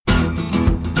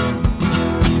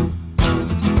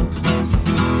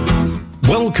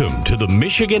Welcome to the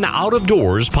Michigan Out of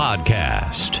Doors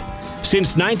podcast.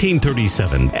 Since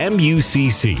 1937,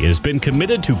 MUCC has been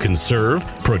committed to conserve,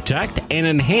 protect, and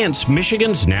enhance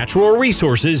Michigan's natural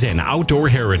resources and outdoor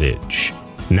heritage.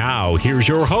 Now, here's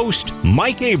your host,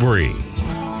 Mike Avery.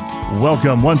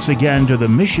 Welcome once again to the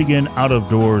Michigan Out of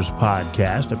Doors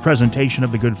podcast, a presentation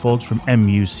of the good folks from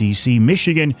MUCC,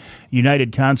 Michigan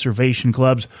United Conservation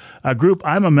Clubs, a group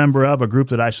I'm a member of, a group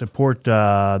that I support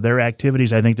their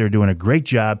activities. I think they're doing a great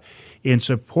job in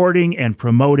supporting and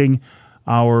promoting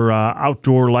our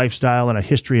outdoor lifestyle and a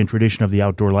history and tradition of the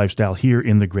outdoor lifestyle here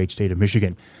in the great state of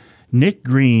Michigan. Nick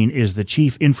Green is the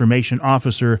Chief Information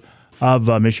Officer of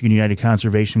Michigan United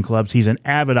Conservation Clubs. He's an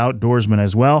avid outdoorsman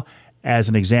as well. As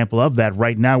an example of that,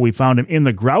 right now we found him in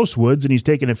the grouse woods, and he's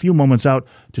taken a few moments out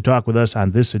to talk with us on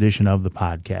this edition of the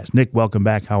podcast. Nick, welcome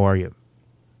back. How are you?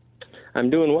 I'm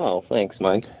doing well. Thanks,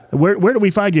 Mike. Where do we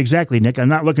find you exactly, Nick? I'm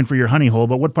not looking for your honey hole,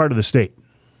 but what part of the state?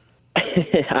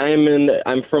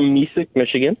 I'm from Niesick,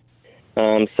 Michigan.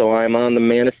 So I'm on the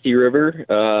Manistee River,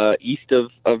 east of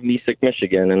Niesick,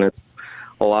 Michigan, and it's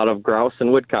a lot of grouse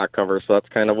and woodcock cover, so that's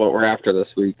kind of what we're after this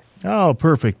week. Oh,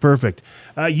 perfect.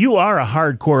 You are a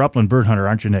hardcore upland bird hunter,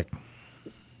 aren't you, Nick?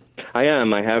 I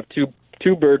am. I have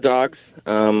two bird dogs.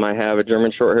 I have a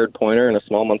German short-haired pointer and a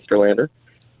small Munsterlander.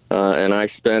 And I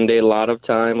spend a lot of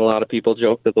time, a lot of people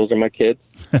joke that those are my kids.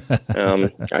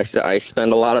 I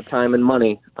spend a lot of time and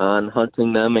money on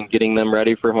hunting them and getting them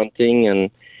ready for hunting.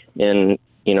 And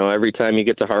you know, every time you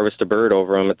get to harvest a bird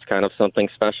over them, it's kind of something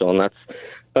special. And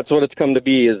that's what it's come to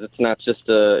be. Is it's not just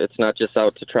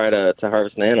out to try to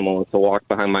harvest an animal. It's a walk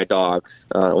behind my dogs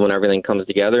when everything comes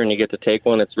together and you get to take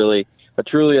one. It's really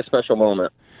truly a special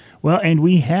moment. Well, and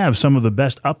we have some of the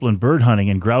best upland bird hunting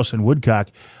in grouse and woodcock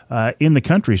in the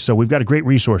country, so we've got a great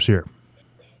resource here.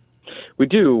 We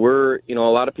do. A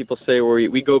lot of people say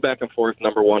we go back and forth,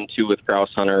 number 1, 2 with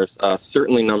grouse hunters,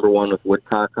 certainly number 1 with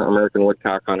woodcock, American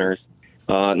woodcock hunters,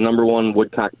 number 1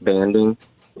 woodcock banding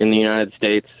in the United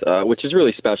States, which is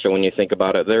really special when you think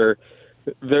about it. They're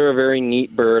a very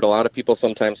neat bird. A lot of people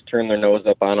sometimes turn their nose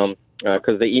up on them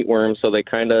because they eat worms, so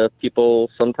people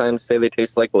sometimes say they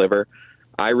taste like liver.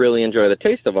 I really enjoy the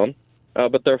taste of them,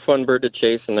 but they're a fun bird to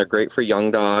chase, and they're great for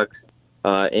young dogs.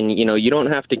 And, you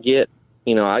don't have to get,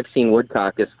 I've seen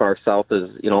woodcock as far south as,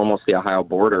 almost the Ohio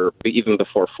border, even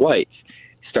before flights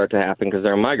start to happen because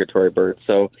they're a migratory bird.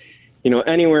 So,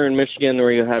 anywhere in Michigan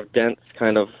where you have dense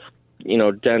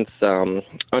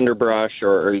underbrush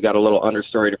or you got a little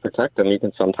understory to protect them, you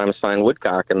can sometimes find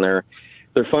woodcock, and they're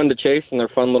fun to chase, and they're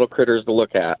fun little critters to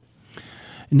look at.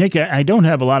 Nick, I don't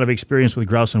have a lot of experience with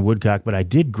grouse and woodcock, but I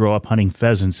did grow up hunting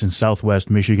pheasants in southwest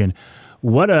Michigan.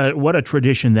 What a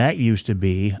tradition that used to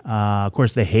be. Of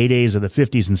course, the heydays of the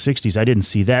 50s and 60s, I didn't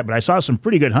see that, but I saw some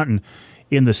pretty good hunting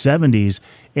in the 70s,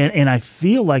 and I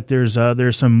feel like there's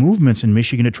some movements in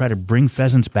Michigan to try to bring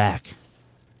pheasants back.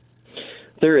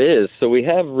 There is. So we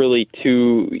have really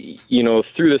two,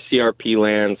 through the CRP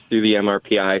lands, through the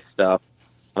MRPI stuff,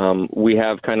 we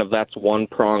have that's one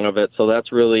prong of it. So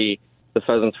that's really the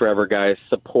Pheasants Forever guys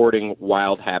supporting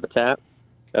wild habitat.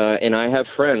 And I have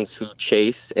friends who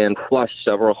chase and flush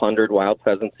several hundred wild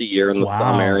pheasants a year in the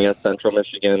Thumb area, central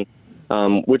Michigan,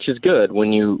 which is good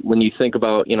when you think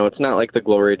about, it's not like the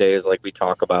glory days like we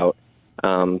talk about,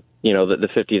 the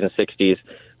 50s and 60s,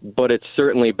 but it's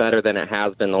certainly better than it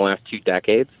has been the last 2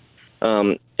 decades.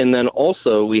 And then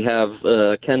also we have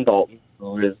Ken Dalton,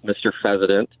 who is Mr.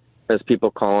 Pheasant, as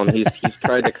people call him. He's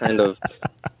tried to kind of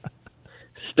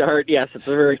yes, it's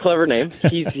a very clever name.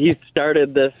 He's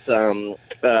started this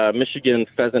Michigan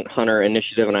Pheasant Hunter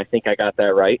Initiative, and I think I got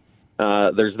that right.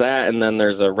 There's that, and then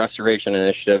there's a restoration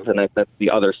initiative, and that's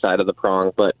the other side of the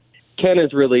prong. But Ken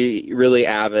is really, really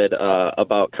avid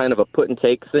about kind of a put and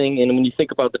take thing. And when you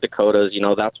think about the Dakotas,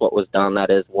 that's what was done.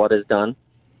 That is what is done.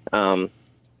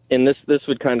 And this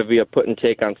would kind of be a put and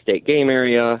take on state game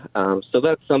area. So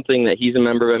that's something that he's a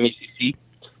member of MUCC.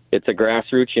 It's a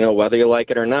grassroots, whether you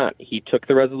like it or not. He took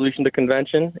the resolution to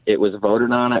convention. It was voted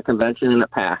on at convention, and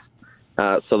it passed.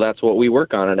 So that's what we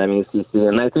work on at MUCC.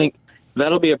 And I think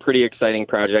that'll be a pretty exciting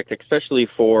project, especially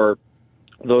for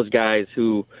those guys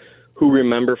who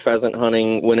remember pheasant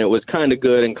hunting when it was kind of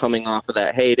good and coming off of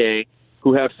that heyday,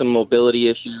 who have some mobility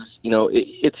issues.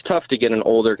 It's tough to get an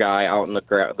older guy out in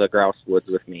the grouse woods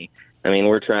with me. I mean,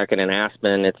 we're tracking in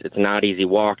Aspen. It's not easy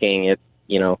walking. It's,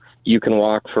 you can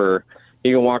walk for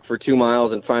 2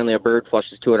 miles and finally a bird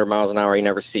flushes 200 miles an hour you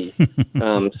never see.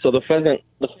 So the pheasant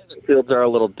fields are a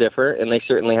little different, and they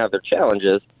certainly have their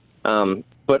challenges.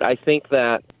 But I think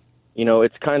that,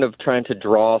 it's kind of trying to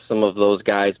draw some of those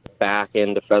guys back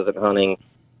into pheasant hunting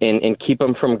and keep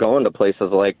them from going to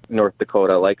places like North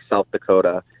Dakota, like South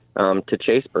Dakota, to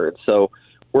chase birds. So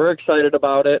we're excited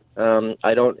about it.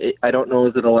 I don't know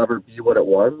if it'll ever be what it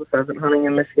was with pheasant hunting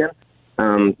in Michigan,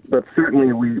 but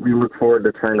certainly we look forward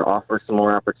to trying to offer some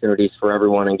more opportunities for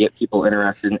everyone and get people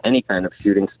interested in any kind of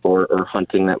shooting sport or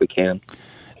hunting that we can.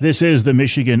 This is the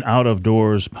Michigan Out of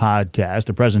Doors podcast,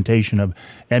 a presentation of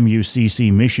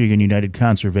MUCC, Michigan United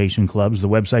Conservation Clubs, the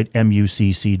website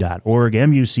mucc.org,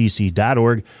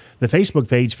 mucc.org, the Facebook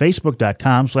page,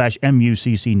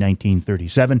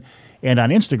 facebook.com/MUCC1937, and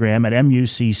on Instagram at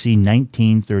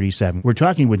MUCC1937. We're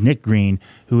talking with Nick Green,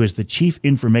 who is the Chief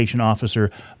Information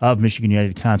Officer of Michigan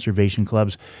United Conservation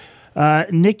Clubs.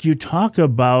 Nick, you talk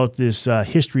about this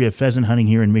history of pheasant hunting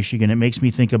here in Michigan. It makes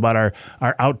me think about our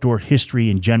outdoor history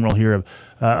in general here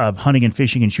of hunting and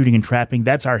fishing and shooting and trapping.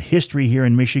 That's our history here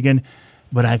in Michigan.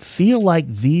 But I feel like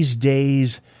these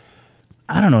days,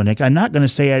 I don't know, Nick, I'm not going to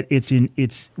say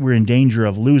we're in danger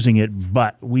of losing it,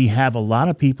 but we have a lot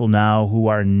of people now who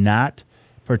are not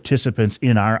participants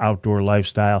in our outdoor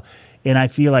lifestyle. And I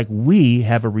feel like we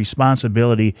have a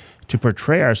responsibility to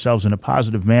portray ourselves in a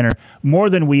positive manner more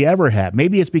than we ever have.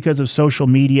 Maybe it's because of social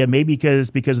media. Maybe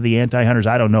it's because of the anti-hunters.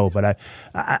 I don't know. But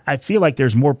I feel like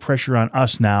there's more pressure on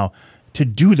us now to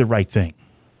do the right thing.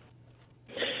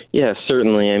 Yeah,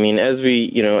 certainly. I mean, as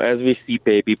we see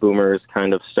baby boomers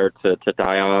kind of start to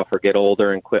die off or get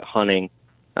older and quit hunting,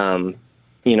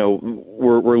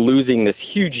 we're losing this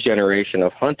huge generation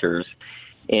of hunters.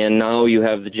 And now you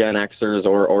have the Gen Xers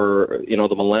or the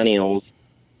millennials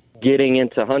getting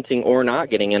into hunting or not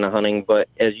getting into hunting. But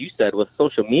as you said, with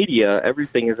social media,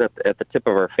 everything is at the tip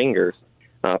of our fingers.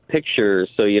 Pictures.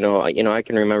 So, I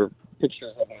can remember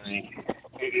pictures of my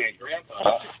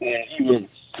grandpa. And he was,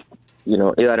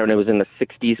 I don't know, it was in the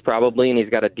 60s probably, and he's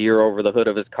got a deer over the hood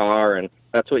of his car. And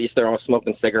that's what you start off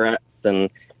smoking cigarettes. And,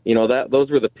 those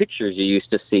were the pictures you used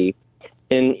to see.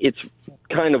 And it's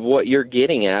kind of what you're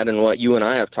getting at and what you and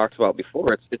I have talked about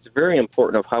before. It's very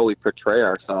important of how we portray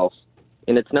ourselves.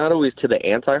 And it's not always to the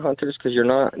anti-hunters, because you're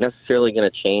not necessarily going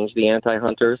to change the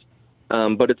anti-hunters,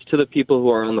 but it's to the people who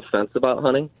are on the fence about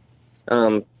hunting.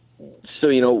 So,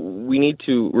 we need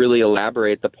to really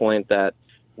elaborate the point that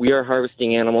we are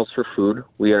harvesting animals for food.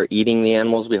 We are eating the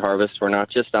animals we harvest. We're not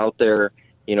just out there,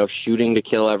 shooting to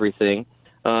kill everything.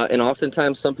 And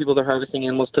oftentimes some people are harvesting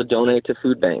animals to donate to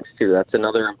food banks, too. That's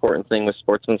another important thing with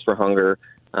Sportsmen for Hunger,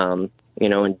 and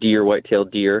deer,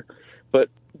 white-tailed deer. But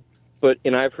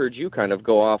I've heard you kind of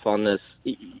go off on this,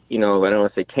 I don't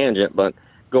want to say tangent, but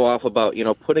go off about,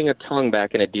 putting a tongue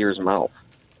back in a deer's mouth.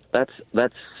 That's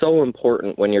so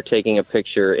important when you're taking a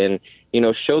picture and,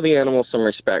 show the animal some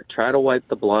respect. Try to wipe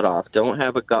the blood off. Don't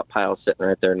have a gut pile sitting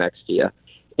right there next to you.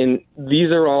 And these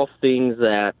are all things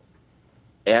that,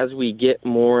 as we get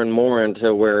more and more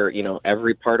into where,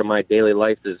 every part of my daily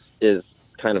life is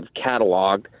kind of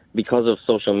cataloged because of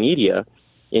social media,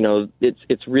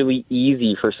 it's really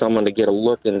easy for someone to get a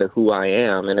look into who I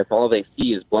am. And if all they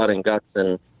see is blood and guts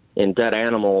and dead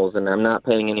animals, and I'm not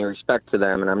paying any respect to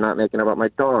them, and I'm not making it about my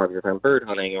dogs if I'm bird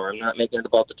hunting, or I'm not making it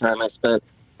about the time I spent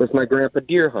with my grandpa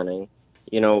deer hunting,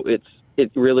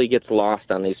 it really gets lost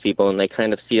on these people, and they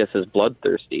kind of see us as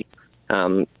bloodthirsty.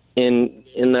 And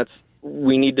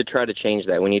we need to try to change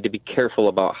that. We need to be careful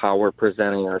about how we're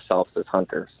presenting ourselves as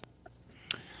hunters.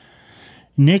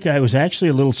 Nick, I was actually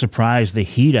a little surprised the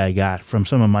heat I got from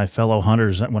some of my fellow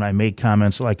hunters when I made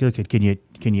comments like, "Look, can you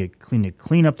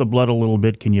clean up the blood a little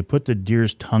bit? Can you put the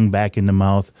deer's tongue back in the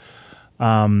mouth?"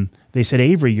 They said,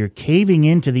 "Avery, you're caving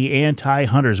into the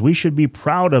anti-hunters. We should be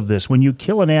proud of this. When you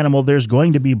kill an animal, there's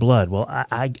going to be blood." Well,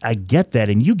 I get that,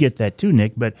 and you get that too,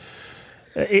 Nick. But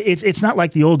it's not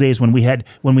like the old days when we had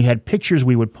pictures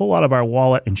we would pull out of our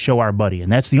wallet and show our buddy,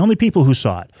 and that's the only people who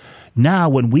saw it. Now,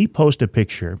 when we post a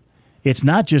picture, it's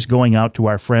not just going out to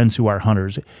our friends who are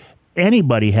hunters.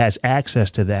 Anybody has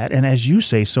access to that. And as you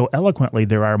say so eloquently,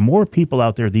 there are more people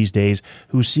out there these days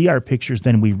who see our pictures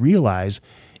than we realize.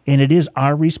 And it is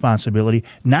our responsibility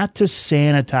not to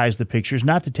sanitize the pictures,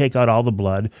 not to take out all the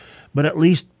blood, but at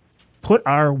least put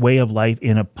our way of life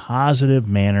in a positive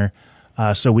manner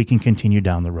so we can continue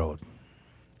down the road.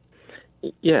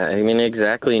 Yeah, I mean,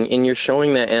 exactly. And you're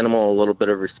showing that animal a little bit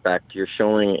of respect. You're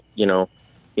showing, show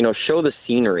the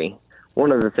scenery.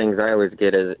 One of the things I always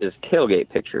get is tailgate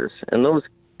pictures, and those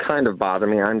kind of bother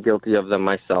me. I'm guilty of them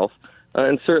myself.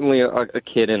 And certainly a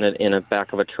kid in a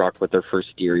back of a truck with their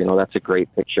first deer, that's a great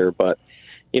picture. But,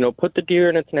 put the deer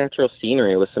in its natural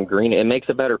scenery with some green. It makes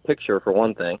a better picture, for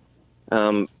one thing.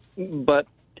 But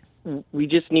we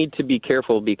just need to be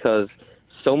careful, because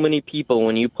so many people,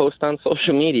 when you post on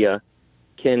social media,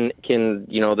 can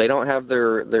they don't have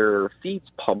their feeds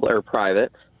public or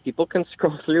private. people can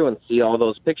scroll through and see all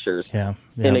those pictures. Yeah.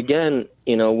 And again,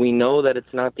 we know that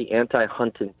it's not the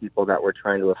anti-hunting people that we're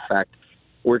trying to affect.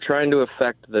 We're trying to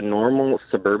affect the normal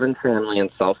suburban family in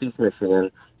Southeast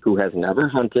Michigan who has never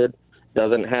hunted,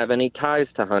 doesn't have any ties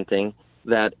to hunting,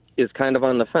 that is kind of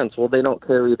on the fence. Well, they don't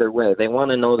care either way. They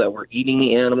want to know that we're eating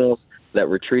the animals, that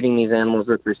we're treating these animals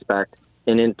with respect,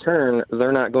 and in turn,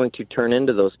 they're not going to turn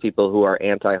into those people who are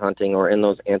anti-hunting or in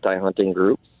those anti-hunting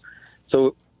groups.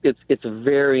 So it's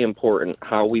very important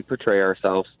how we portray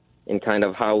ourselves and kind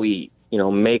of how we,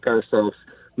 make ourselves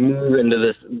move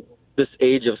into this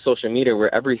age of social media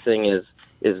where everything is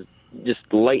just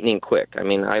lightning quick. I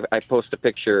mean, I post a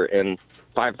picture and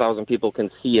 5,000 people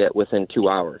can see it within 2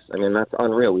 hours. I mean, that's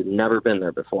unreal. We've never been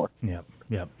there before. Yep.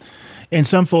 And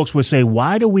some folks would say,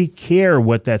 why do we care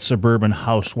what that suburban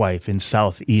housewife in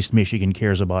Southeast Michigan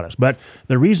cares about us? But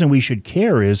the reason we should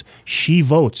care is she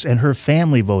votes and her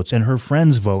family votes and her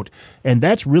friends vote. And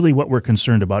that's really what we're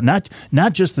concerned about. Not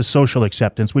just the social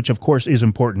acceptance, which of course is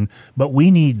important, but we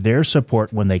need their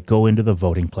support when they go into the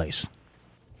voting place.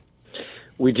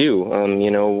 We do.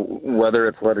 Whether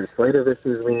it's legislative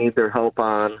issues we need their help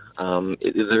on,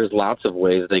 there's lots of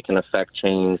ways they can affect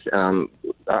change.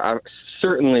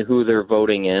 Certainly who they're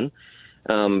voting in,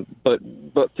 but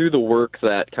through the work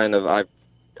that kind of I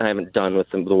haven't done with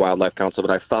the Wildlife Council,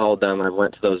 but I followed them. I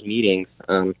went to those meetings,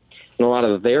 and a lot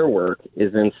of their work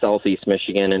is in Southeast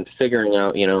Michigan and figuring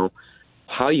out,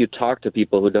 how you talk to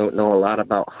people who don't know a lot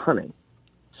about hunting.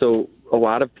 So a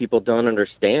lot of people don't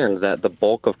understand that the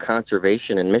bulk of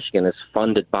conservation in Michigan is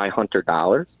funded by hunter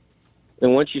dollars.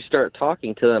 And once you start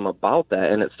talking to them about that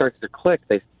and it starts to click,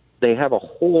 they have a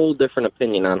whole different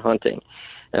opinion on hunting.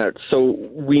 So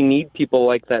we need people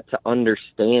like that to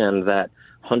understand that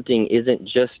hunting isn't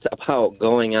just about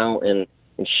going out and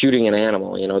shooting an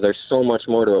animal. There's so much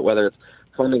more to it, whether it's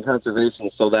funding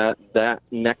conservation so that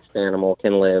next animal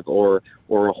can live or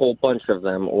a whole bunch of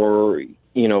them or,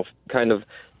 kind of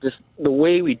just the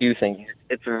way we do things.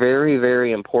 It's very,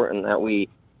 very important that we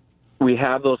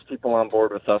have those people on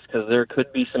board with us because there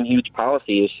could be some huge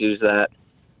policy issues that,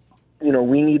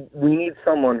 we need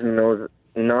someone who knows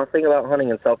nothing about hunting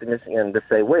in Southeast Michigan to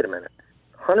say, wait a minute,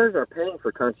 hunters are paying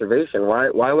for conservation.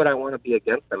 Why would I want to be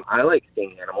against them? I like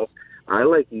seeing animals. I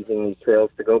like using these trails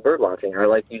to go bird watching. I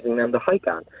like using them to hike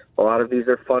on. A lot of these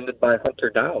are funded by hunter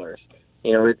dollars.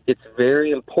 It's very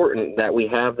important that we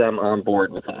have them on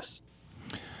board with us.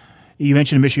 You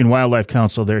mentioned the Michigan Wildlife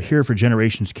Council. They're Here for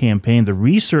Generations campaign. The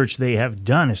research they have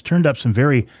done has turned up some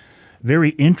very, very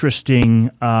interesting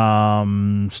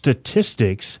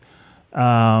statistics.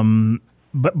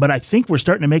 But I think we're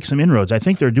starting to make some inroads. I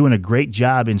think they're doing a great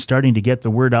job in starting to get the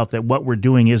word out that what we're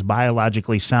doing is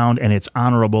biologically sound and it's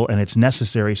honorable and it's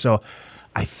necessary. So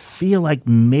I feel like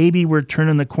maybe we're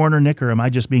turning the corner, Nick, or am I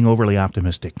just being overly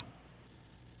optimistic?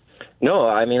 No,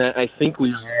 I mean, I think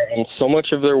we are, and so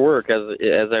much of their work,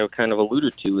 as I kind of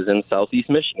alluded to, is in Southeast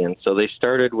Michigan. So they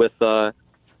started with, the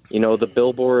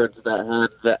billboards that had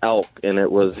the elk, and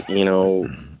it was,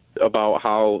 about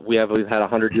how we've had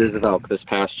 100 years of elk this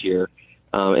past year,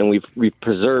 and we've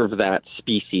preserved that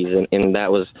species, and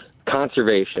that was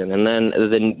conservation. And then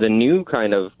the new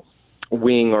kind of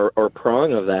wing or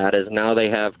prong of that is now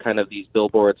they have kind of these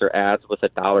billboards or ads with a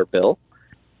dollar bill,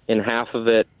 and half of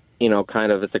it,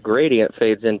 kind of it's a gradient,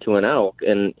 fades into an elk,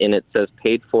 and it says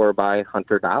paid for by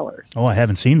hunter dollars. Oh, I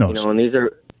haven't seen those. And these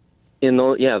are,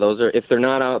 those are, if they're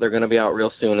not out, they're going to be out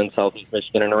real soon in Southeast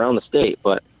Michigan and around the state.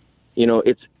 But,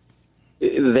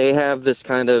 they have this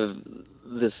kind of,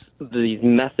 these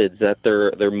methods that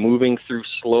they're moving through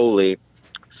slowly.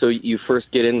 So you first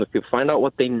get in with people, find out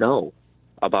what they know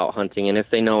about hunting and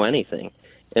if they know anything.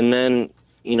 And then,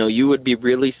 you would be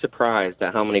really surprised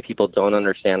at how many people don't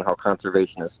understand how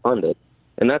conservation is funded.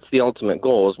 And that's the ultimate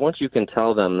goal, is once you can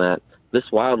tell them that this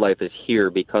wildlife is here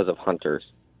because of hunters,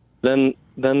 then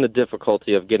the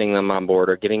difficulty of getting them on board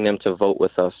or getting them to vote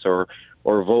with us or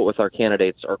vote with our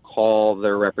candidates or call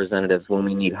their representatives when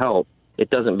we need help, it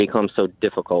doesn't become so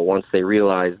difficult once they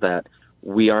realize that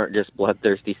we aren't just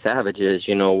bloodthirsty savages.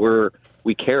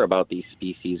 We care about these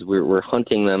species. We're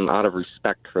hunting them out of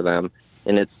respect for them.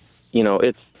 And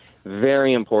it's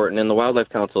very important, and the Wildlife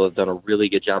Council has done a really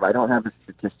good job. I don't have the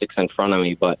statistics in front of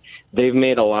me, but they've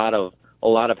made a lot of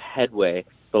headway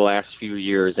the last few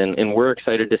years, and we're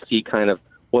excited to see kind of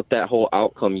what that whole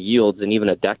outcome yields in even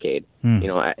a decade.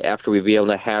 After we be able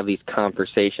to have these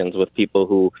conversations with people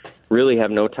who really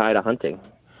have no tie to hunting.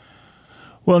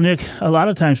 Well, Nick, a lot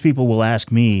of times people will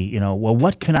ask me, well,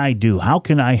 what can I do? How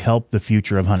can I help the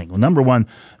future of hunting? Well, number one,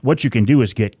 what you can do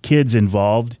is get kids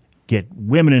involved, get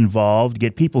women involved,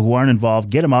 get people who aren't involved,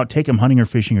 get them out, take them hunting or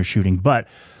fishing or shooting. But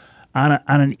On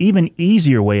an even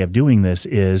easier way of doing this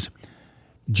is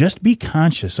just be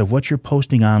conscious of what you're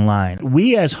posting online.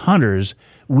 We as hunters,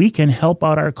 we can help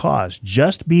out our cause.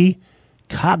 Just be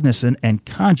cognizant and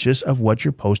conscious of what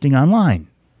you're posting online.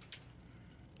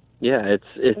 Yeah,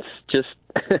 it's just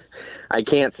I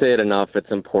can't say it enough.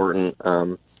 It's important.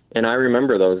 And I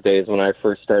remember those days when I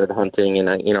first started hunting, and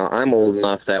I'm old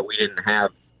enough that we didn't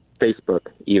have Facebook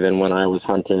even when I was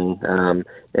hunting, and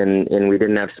we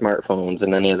didn't have smartphones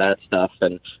and any of that stuff.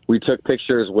 And we took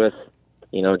pictures with,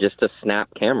 just a snap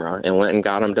camera and went and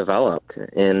got them developed.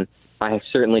 And I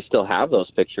certainly still have those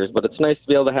pictures, but it's nice to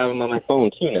be able to have them on my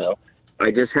phone too now.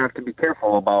 I just have to be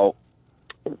careful about,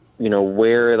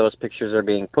 where those pictures are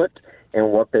being put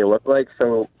and what they look like.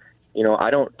 So, I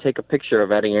don't take a picture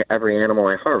of every animal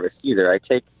I harvest either.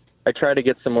 I try to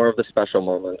get some more of the special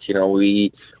moments.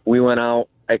 We went out,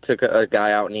 I took a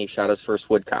guy out and he shot his first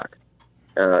woodcock.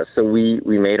 So we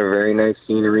made a very nice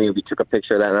scenery. We took a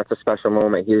picture of that, and that's a special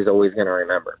moment he's always going to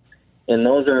remember. And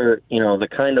those are, the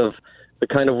kind of,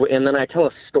 and then I tell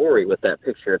a story with that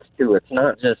picture. It's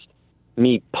not just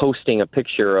me posting a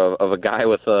picture of a guy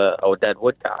with a dead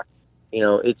woodcock.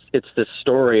 It's the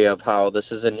story of how this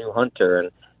is a new hunter,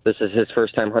 and this is his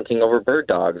first time hunting over bird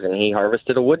dogs, and he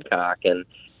harvested a woodcock, and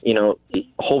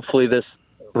hopefully this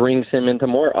brings him into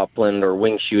more upland or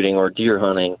wing shooting or deer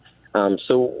hunting.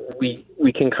 So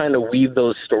we can kind of weave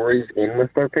those stories in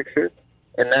with our pictures,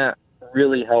 and that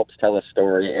really helps tell a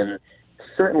story. And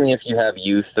certainly if you have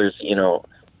youth, there's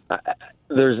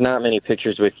not many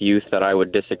pictures with youth that I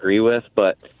would disagree with,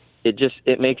 but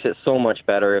it makes it so much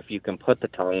better if you can put the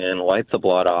tongue in, wipe the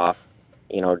blood off,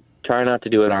 try not to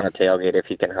do it on a tailgate if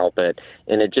you can help it.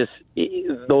 And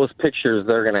those pictures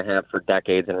they're going to have for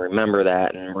decades and remember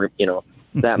that and,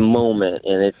 that moment.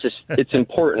 And it's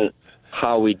important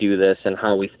how we do this and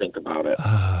how we think about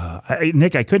it.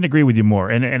 Nick, I couldn't agree with you more.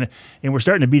 And we're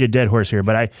starting to beat a dead horse here,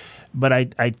 but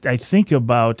I think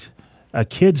about a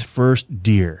kid's first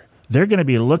deer. They're going to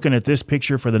be looking at this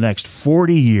picture for the next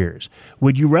 40 years.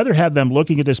 Would you rather have them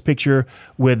looking at this picture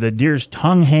with the deer's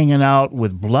tongue hanging out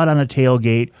with blood on a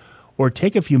tailgate, or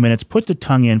take a few minutes, put the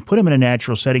tongue in, put them in a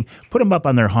natural setting, put them up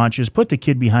on their haunches, put the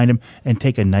kid behind him, and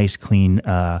take a nice, clean,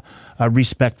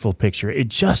 respectful picture? It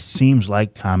just seems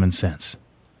like common sense.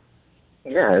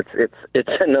 Yeah, it's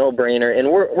a no-brainer, and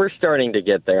we're starting to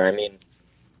get there. I mean,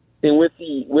 with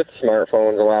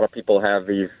smartphones, a lot of people have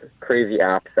these crazy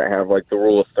apps that have like the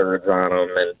rule of thirds on them,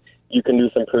 and you can do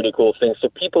some pretty cool things. So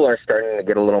people are starting to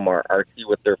get a little more artsy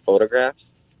with their photographs.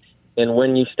 And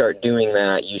when you start doing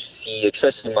that, you see,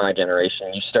 especially my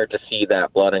generation, you start to see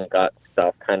that blood and gut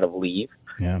stuff kind of leave.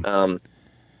 Yeah.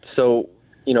 So,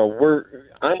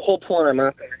 I'm hopeful and I'm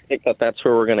optimistic that that's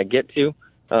where we're going to get to,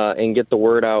 and get the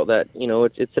word out that,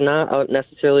 it's not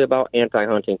necessarily about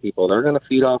anti-hunting people. They're going to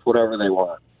feed off whatever they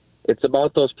want. It's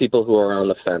about those people who are on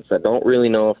the fence that don't really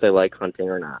know if they like hunting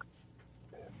or not.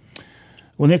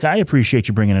 Well, Nick, I appreciate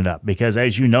you bringing it up because,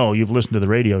 as you know, you've listened to the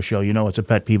radio show. You know it's a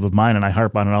pet peeve of mine, and I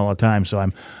harp on it all the time. So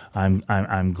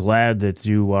I'm glad that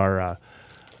you are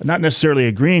not necessarily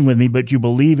agreeing with me, but you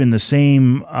believe in the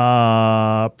same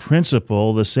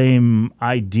principle, the same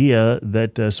idea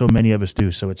that so many of us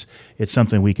do. So it's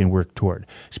something we can work toward.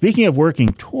 Speaking of working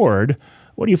toward,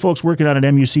 what are you folks working on at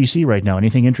MUCC right now?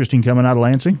 Anything interesting coming out of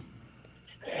Lansing?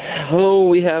 Oh,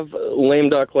 we have lame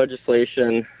duck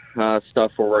legislation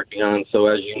stuff we're working on. So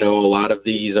as you know, a lot of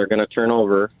these are going to turn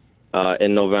over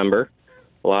in November.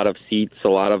 A lot of seats, a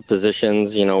lot of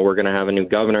positions. We're going to have a new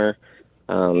governor.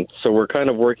 So we're kind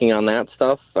of working on that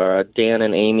stuff. Dan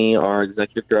and Amy, our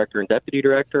executive director and deputy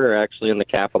director, are actually in the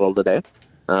Capitol today.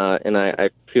 And I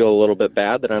feel a little bit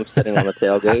bad that I'm sitting on the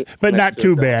tailgate. But not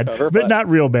too bad. But not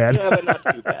real bad. Yeah, but not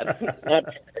too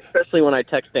bad. Especially when I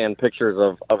text Dan pictures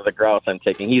of the grouse I'm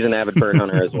taking. He's an avid bird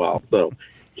hunter as well. So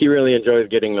he really enjoys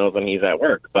getting those when he's at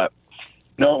work. But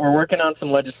no, we're working on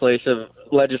some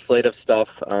legislative stuff,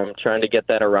 trying to get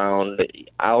that around.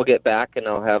 I'll get back and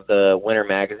I'll have the winter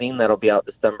magazine. That'll be out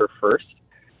December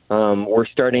 1st. We're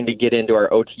starting to get into our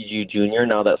OTG Junior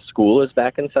now that school is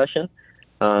back in session.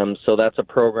 So that's a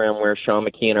program where Sean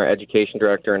McKeon, our education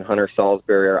director, and Hunter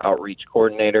Salisbury, our outreach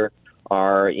coordinator,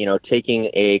 are, taking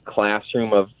a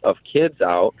classroom of kids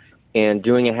out and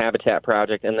doing a habitat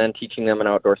project and then teaching them an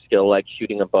outdoor skill like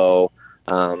shooting a bow.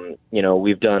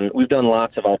 We've done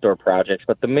lots of outdoor projects,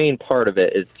 but the main part of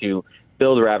it is to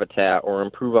build a habitat or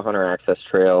improve a hunter access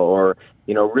trail or,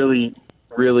 really,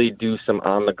 really do some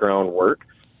on-the-ground work.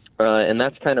 And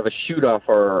that's kind of a shoot off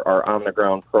our on the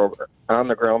ground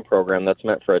program that's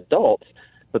meant for adults.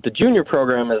 But the junior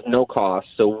program is no cost,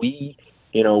 so we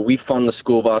fund the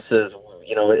school buses.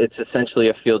 it's essentially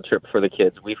a field trip for the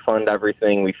kids. We fund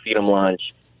everything. We feed them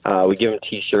lunch. We give them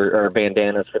T-shirt or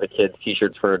bandanas for the kids,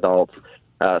 T-shirts for adults.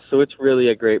 So it's really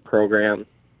a great program.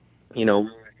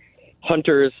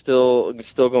 Hunter is still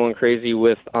going crazy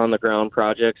with on-the-ground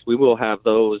projects. We will have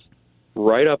those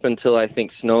right up until, I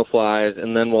think, snow flies,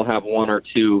 and then we'll have one or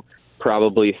two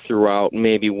probably throughout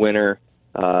maybe winter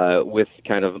with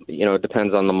kind of, it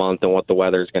depends on the month and what the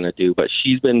weather's going to do. But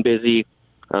she's been busy.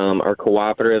 Our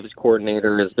cooperatives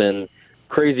coordinator has been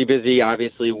crazy busy,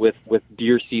 obviously, with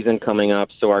deer season coming up.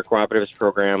 So our cooperatives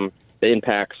program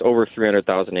impacts over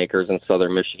 300,000 acres in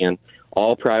southern Michigan,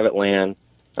 all private land,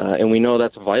 and we know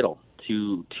that's vital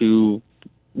to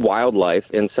wildlife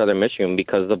in southern Michigan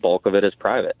because the bulk of it is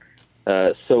private.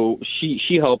 So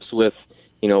she helps with,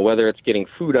 whether it's getting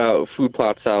food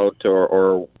plots out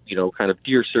or kind of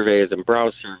deer surveys and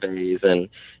browse surveys. And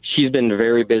she's been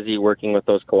very busy working with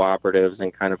those cooperatives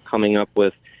and kind of coming up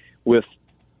with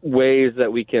ways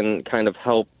that we can kind of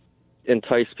help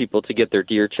entice people to get their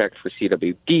deer checked for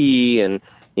CWD. And,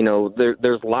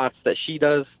 there's lots that she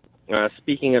does.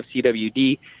 Speaking of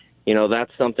CWD,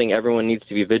 that's something everyone needs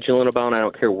to be vigilant about. I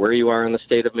don't care where you are in the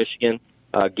state of Michigan.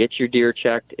 Get your deer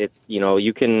checked.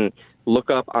 You can look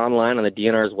up online on the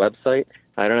DNR's website.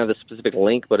 I don't have the specific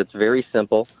link, but it's very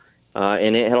simple.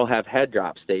 And it'll have head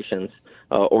drop stations,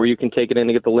 or you can take it in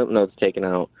to get the lymph nodes taken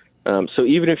out. So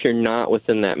even if you're not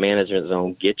within that management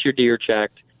zone, get your deer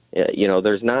checked.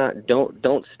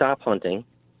 Don't stop hunting.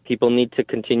 People need to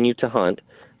continue to hunt.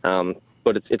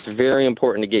 But it's very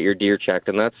important to get your deer checked.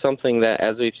 And that's something that,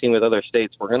 as we've seen with other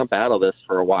states, we're going to battle this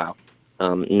for a while.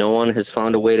 No one has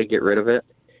found a way to get rid of it.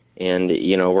 And,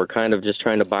 we're kind of just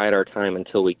trying to bide our time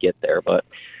until we get there. But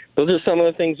those are some of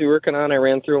the things we're working on. I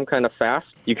ran through them kind of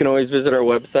fast. You can always visit our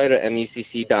website at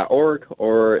mucc.org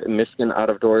or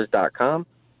michiganoutofdoors.com.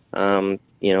 And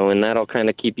that'll kind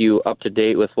of keep you up to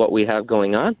date with what we have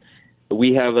going on.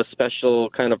 We have a special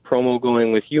kind of promo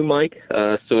going with you, Mike.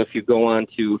 So if you go on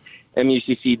to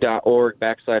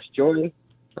mucc.org/join,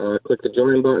 click the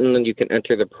join button, and you can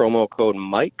enter the promo code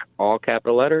Mike, all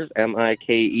capital letters,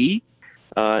 MIKE,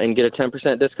 and get a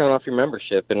 10% discount off your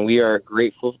membership. And we are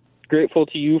grateful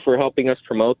to you for helping us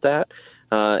promote that.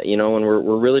 And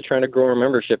we're really trying to grow our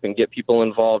membership and get people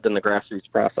involved in the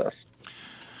grassroots process.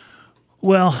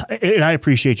 Well, and I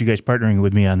appreciate you guys partnering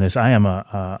with me on this. I am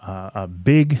a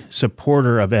big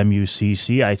supporter of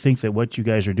MUCC. I think that what you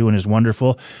guys are doing is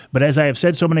wonderful. But as I have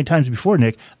said so many times before,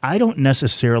 Nick, I don't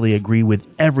necessarily agree with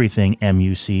everything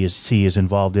MUCC is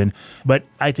involved in. But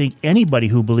I think anybody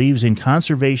who believes in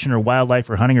conservation or wildlife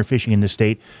or hunting or fishing in the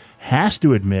state has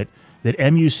to admit that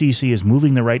MUCC is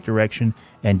moving the right direction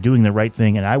and doing the right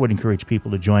thing, and I would encourage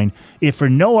people to join, if for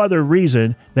no other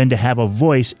reason than to have a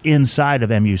voice inside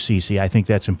of MUCC. I think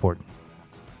that's important.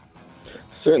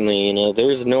 Certainly,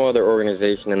 there's no other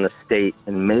organization in the state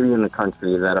and maybe in the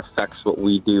country that affects what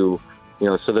we do.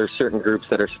 So there's certain groups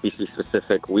that are species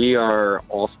specific. We are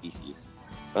all species.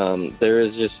 There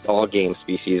is just all game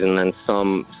species, and then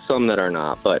some that are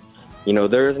not. But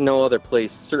there is no other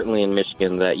place, certainly in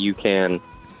Michigan, that you can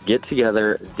get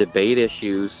together, debate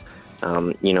issues.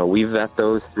 We vet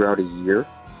those throughout a year,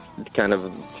 kind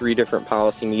of 3 different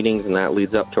policy meetings, and that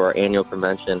leads up to our annual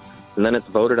convention. And then it's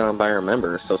voted on by our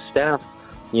members. So staff,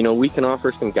 we can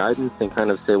offer some guidance and kind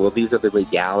of say, well, these are the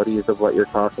legalities of what you're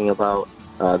talking about.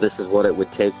 This is what it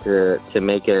would take to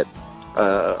make it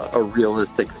a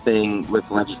realistic thing with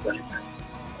legislation.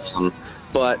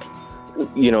 But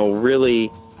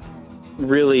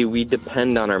really, we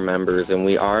depend on our members, and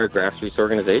we are a grassroots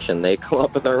organization. They come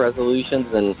up with our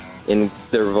resolutions, and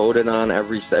they're voted on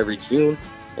every June,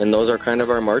 and those are kind of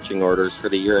our marching orders for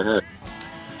the year ahead.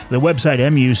 The website,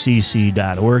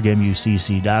 mucc.org,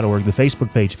 mucc.org. The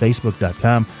Facebook page,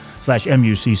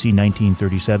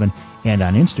 facebook.com/MUCC1937, and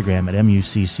on Instagram at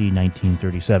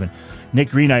MUCC1937. Nick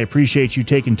Green, I appreciate you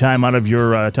taking time out of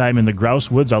your time in the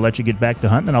grouse woods. I'll let you get back to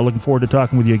hunting, and I'm looking forward to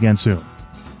talking with you again soon.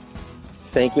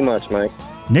 Thank you much, Mike.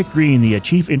 Nick Green, the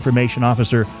Chief Information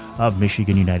Officer of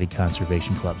Michigan United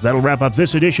Conservation Clubs. That'll wrap up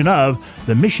this edition of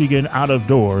the Michigan Out of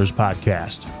Doors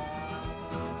podcast.